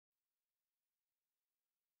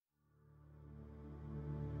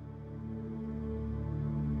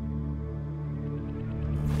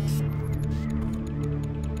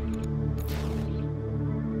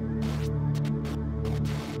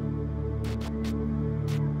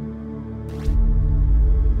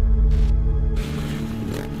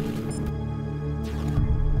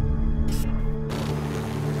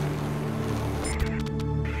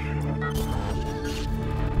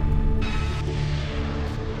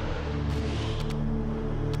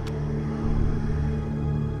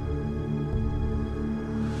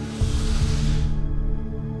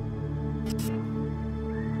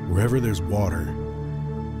Wherever there's water,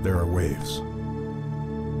 there are waves.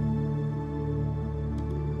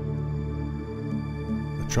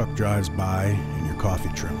 The truck drives by and your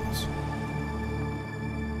coffee trembles.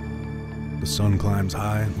 The sun climbs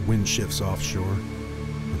high, the wind shifts offshore,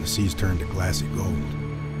 and the seas turn to glassy gold.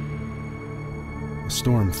 A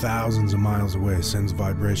storm thousands of miles away sends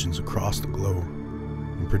vibrations across the globe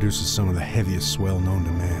and produces some of the heaviest swell known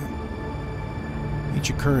to man.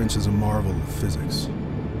 Each occurrence is a marvel of physics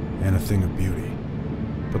and a thing of beauty.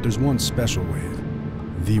 But there's one special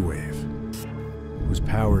wave, the wave, whose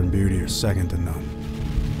power and beauty are second to none,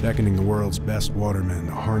 beckoning the world's best watermen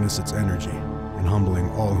to harness its energy and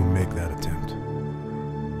humbling all who make that attempt.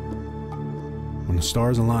 When the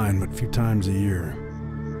stars align but few times a year,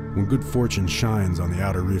 when good fortune shines on the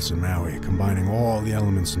outer reefs of Maui, combining all the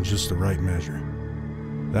elements in just the right measure,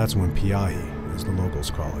 that's when Piahi, as the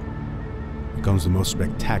locals call it, becomes the most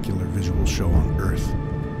spectacular visual show on Earth.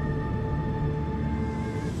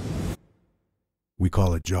 We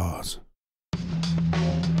call it Jaws.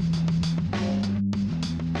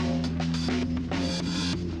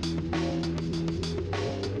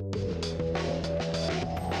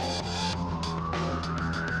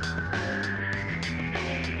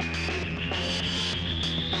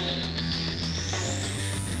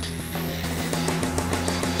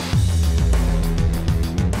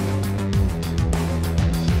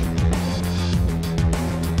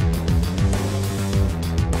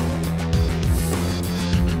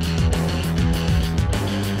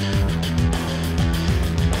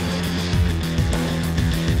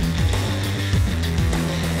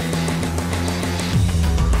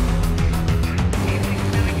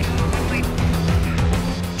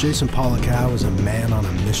 Jason Polakow is a man on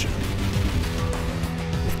a mission.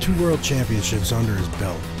 With 2 world championships under his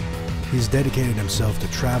belt, he's dedicated himself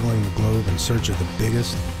to traveling the globe in search of the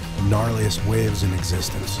biggest, gnarliest waves in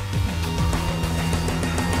existence.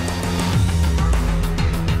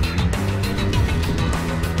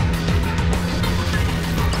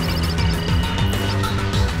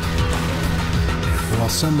 While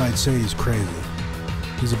some might say he's crazy,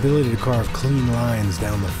 his ability to carve clean lines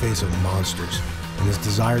down the face of monsters and his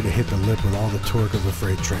desire to hit the lip with all the torque of a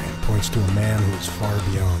freight train points to a man who is far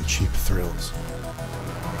beyond cheap thrills.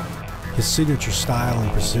 His signature style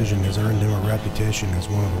and precision has earned him a reputation as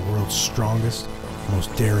one of the world's strongest,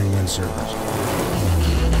 most daring windsurfers.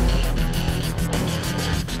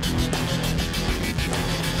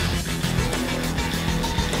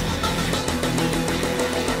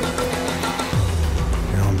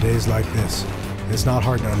 And on days like this, it's not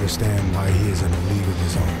hard to understand why he is in a league of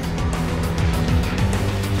his own.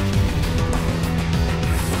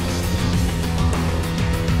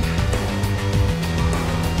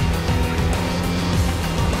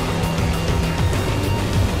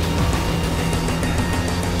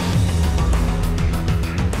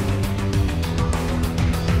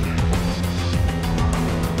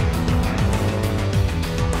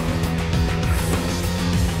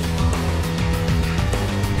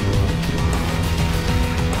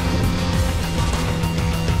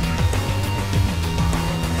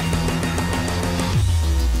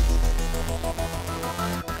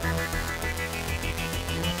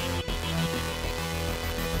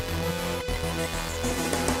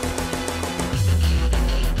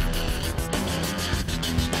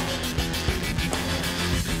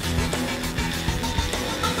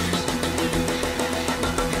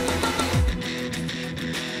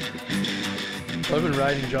 I've been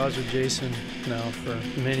riding Jaws with Jason now for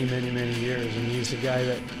many, many, many years, and he's a guy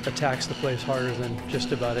that attacks the place harder than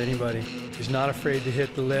just about anybody. He's not afraid to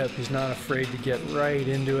hit the lip. He's not afraid to get right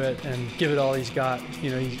into it and give it all he's got.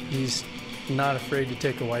 You know, he's not afraid to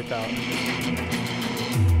take a wipeout.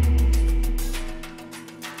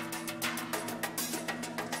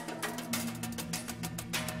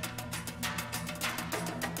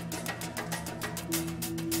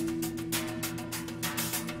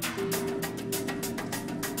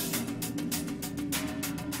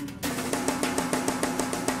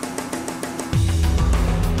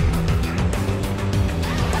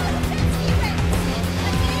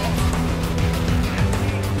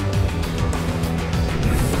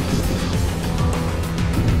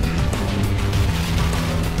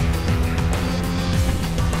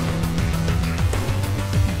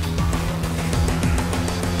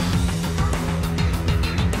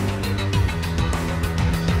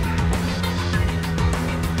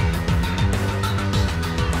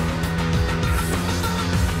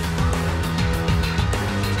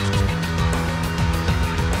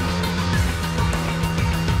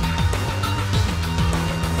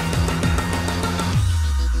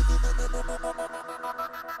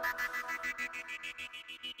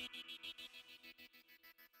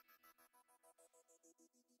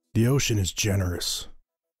 ocean is generous.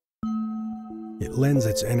 It lends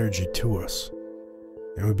its energy to us,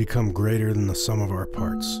 and we become greater than the sum of our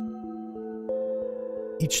parts.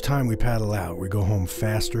 Each time we paddle out, we go home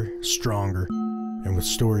faster, stronger, and with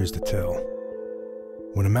stories to tell.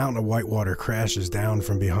 When a mountain of whitewater crashes down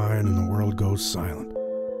from behind and the world goes silent,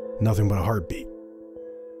 nothing but a heartbeat.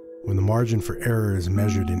 When the margin for error is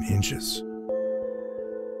measured in inches.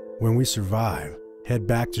 When we survive, head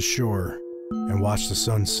back to shore and watch the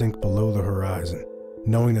sun sink below the horizon,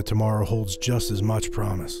 knowing that tomorrow holds just as much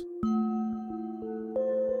promise.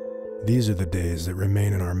 These are the days that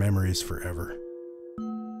remain in our memories forever.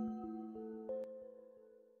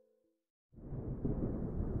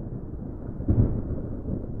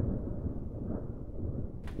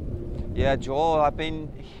 Yeah, Jaws, I've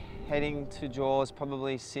been heading to Jaws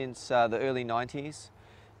probably since the early 90s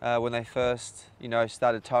when they first,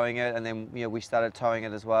 started towing it, and then we started towing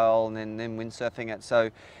it as well, and then windsurfing it. So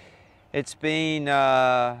it's been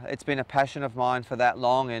a passion of mine for that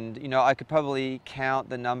long, and I could probably count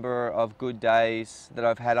the number of good days that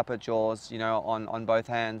I've had up at Jaws, on both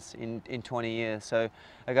hands in 20 years. So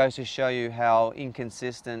it goes to show you how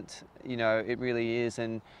inconsistent, it really is.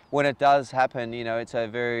 And when it does happen, it's a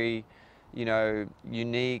very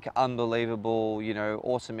unique, unbelievable,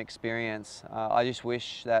 awesome experience. I just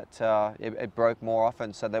wish that it broke more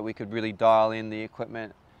often so that we could really dial in the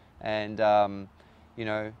equipment and, and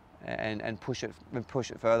push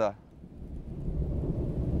it further.